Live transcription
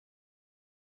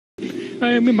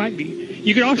It might be.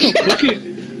 You can also cook it.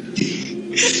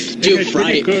 Dude,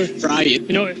 fry it.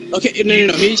 You know, okay, no.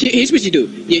 Here's what you do.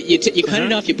 You cut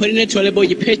it off, you put it in a toilet bowl,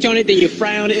 you pitch on it, then you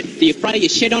fry on it, then you fry your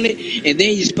shit on it, and then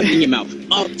you just put it in your mouth.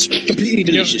 Oh, it's completely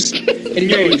delicious.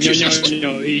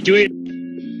 No. You do it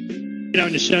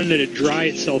on the sun, let it dry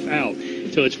itself out.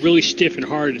 So it's really stiff and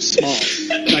hard and small,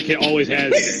 like it always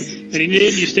has been. And then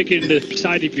you stick it in the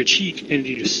side of your cheek and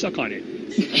you just suck on it.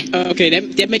 Okay,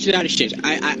 that makes a lot of sense.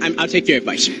 I'll take your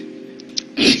advice.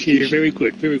 You're very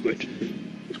good, very good.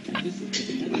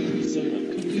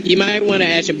 You might want to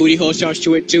add some booty hole sauce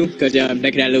to it too, because that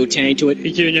could add a little tang to it.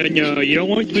 No, you don't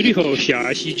want booty hole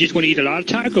sauce. You just want to eat a lot of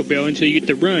Taco Bell until you get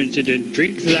the runs, and then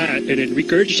drink that, and then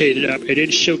regurgitate it up, and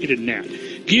then soak it in that.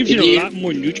 Gives it a lot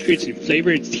more nutrients and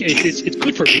flavor. It's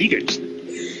good for vegans.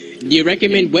 Do you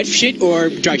recommend wet shit or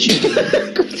dry shit?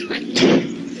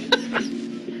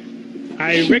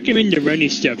 I recommend the runny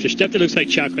stuff, the stuff that looks like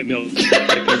chocolate milk.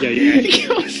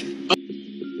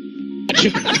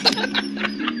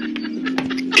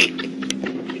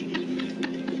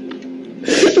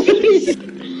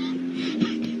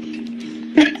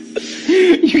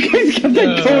 You guys got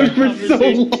that going for so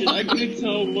long. I couldn't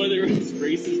tell whether it was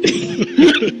racist.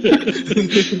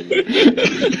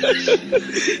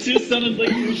 Just sounded like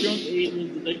you were drunk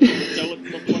Asians and they couldn't tell what the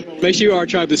fuck I was. Make sure you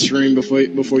archive the stream before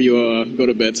you go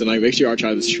to bed tonight. Make sure you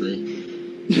archive the stream.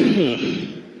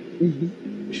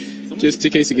 Just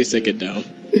in case it gets taken down.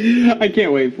 I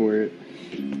can't wait for it.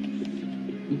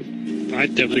 I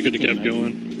definitely could have kept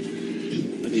going.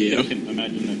 Yeah. I can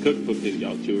imagine a cookbook that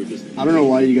y'all two are just... I don't know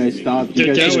why you guys stopped. You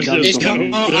guys was It's called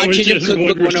Autism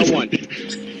Cookbook 101.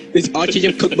 It's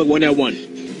Autism Cookbook 101.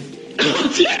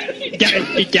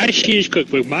 That's his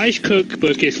cookbook. My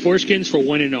cookbook is foreskins for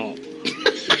one and all.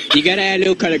 You gotta add a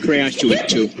little color crayons to it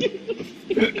too.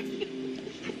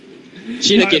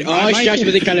 See, look at all it starts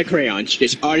with the color crayons.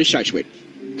 That's all it starts with.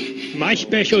 My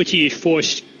specialty is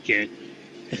foreskin.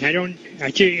 And I and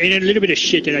a little bit of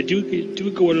shit that I do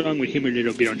go along with him a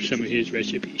little bit on some of his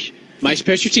recipes. My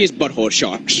specialty is butthole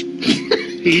sharks.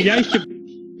 He likes to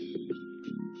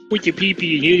with the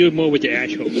pee-pee and he'll do more with the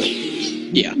asshole.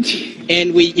 Yeah.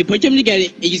 And you put them together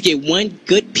and you just get one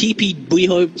good pee-pee booty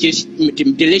hole, just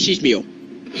delicious meal.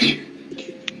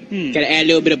 Gotta add a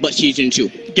little bit of butt seasoning too.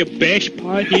 The best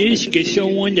part is get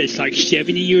someone that's like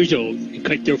 70 years old and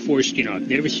cut their foreskin off,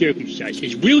 never circumcised.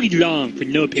 It's really long for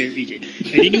no apparent reason.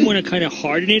 And then you want to kind of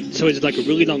harden it so it's like a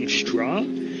really long straw,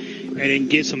 and then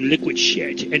get some liquid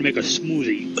shit and make a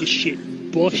smoothie. This shit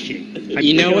bullshit.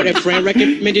 You know what a friend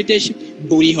recommended this?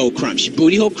 Booty hole crumbs.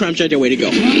 Booty hole crumbs are the way to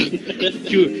go.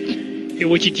 Dude, and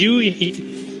what you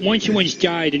do, once someone's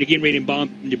died and they're getting ready to embalm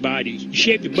their body, you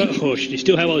shave your butthole so they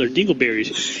still have all their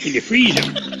dingleberries, and you freeze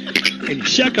them, and you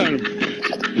suck on them.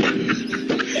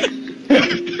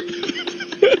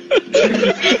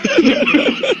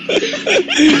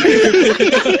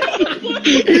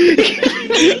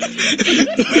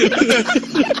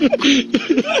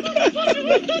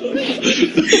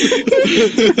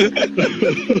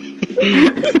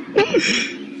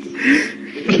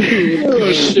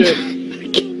 Oh shit.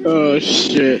 Oh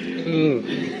shit.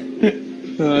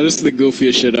 This is the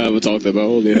goofiest shit I ever talked about.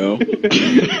 Holy hell.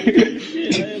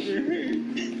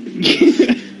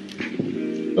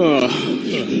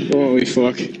 Holy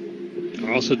fuck.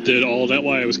 I also did all that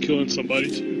while I was killing somebody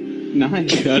too.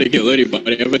 Nice. I didn't kill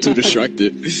anybody. I got too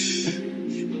distracted.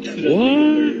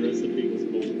 What?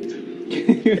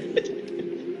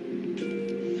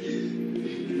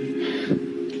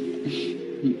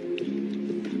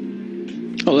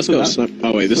 Oh, let's go.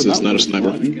 Oh wait, this is not a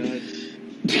sniper.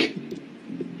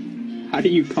 How do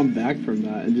you come back from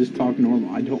that and just talk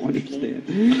normal? I don't understand.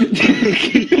 You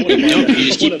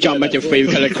just keep talking about your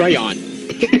favorite color crayon.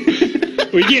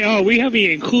 We haven't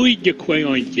included the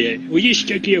crayons yet. We just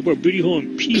stuck it up our booty hole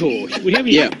and pee holes. We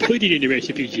haven't even put it in the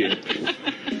recipes yet.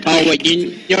 Oh wait,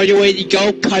 you know the way to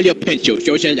go? Color pencils.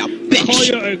 Those are the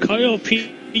best. Color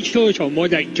pencils are more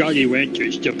like Jolly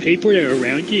Ranchers. The paper that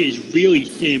around it is really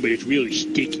thin, but it's really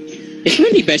sticky. It's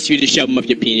really best for you to shove them up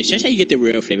your penis. That's how you get the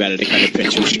real flavor out of the color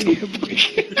pencils.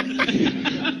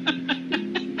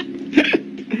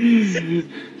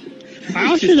 I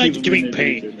also like to drink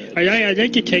paint. I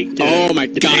like to take the oh my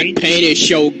god, paint is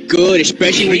so good,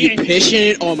 especially when you piss in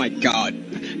it. Oh my god.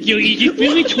 You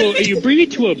bring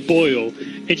it to a boil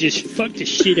and just fuck the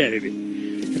shit out of it.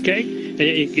 Okay?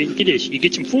 And get this, you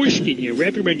get some foreskin here,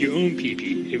 wrap it around your own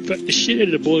pee-pee, and fuck the shit out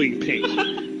of the boiling paint.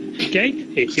 Okay?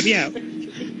 Hey, hear me out.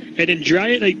 And then dry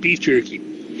it like beef jerky.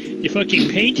 The fucking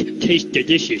paint tastes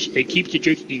delicious and keeps the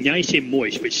jerky nice and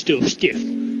moist, but still stiff.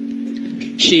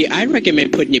 See, I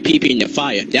recommend putting your pee-pee in the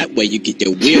fire. That way you get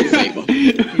the real flavor.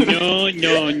 No.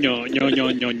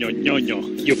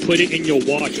 You put it in your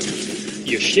water.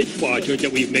 Your shit water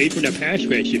that we made from the past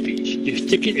recipes. You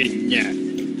stick it in that.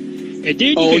 And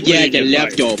then Oh, you can yeah, put it the in fire.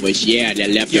 leftovers. Yeah, the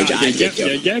leftovers. Yeah, I get you.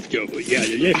 the leftovers. Yeah,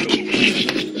 the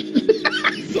leftovers.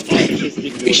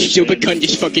 This stupid cunt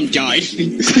just fucking died.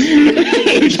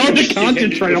 It's hard to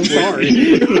concentrate, I'm sorry.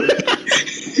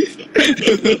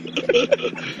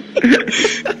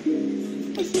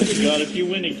 God, if you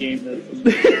win a game, that's...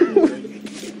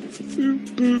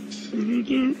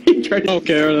 I don't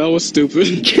care, that was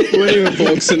stupid. What are your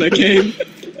folks in the game?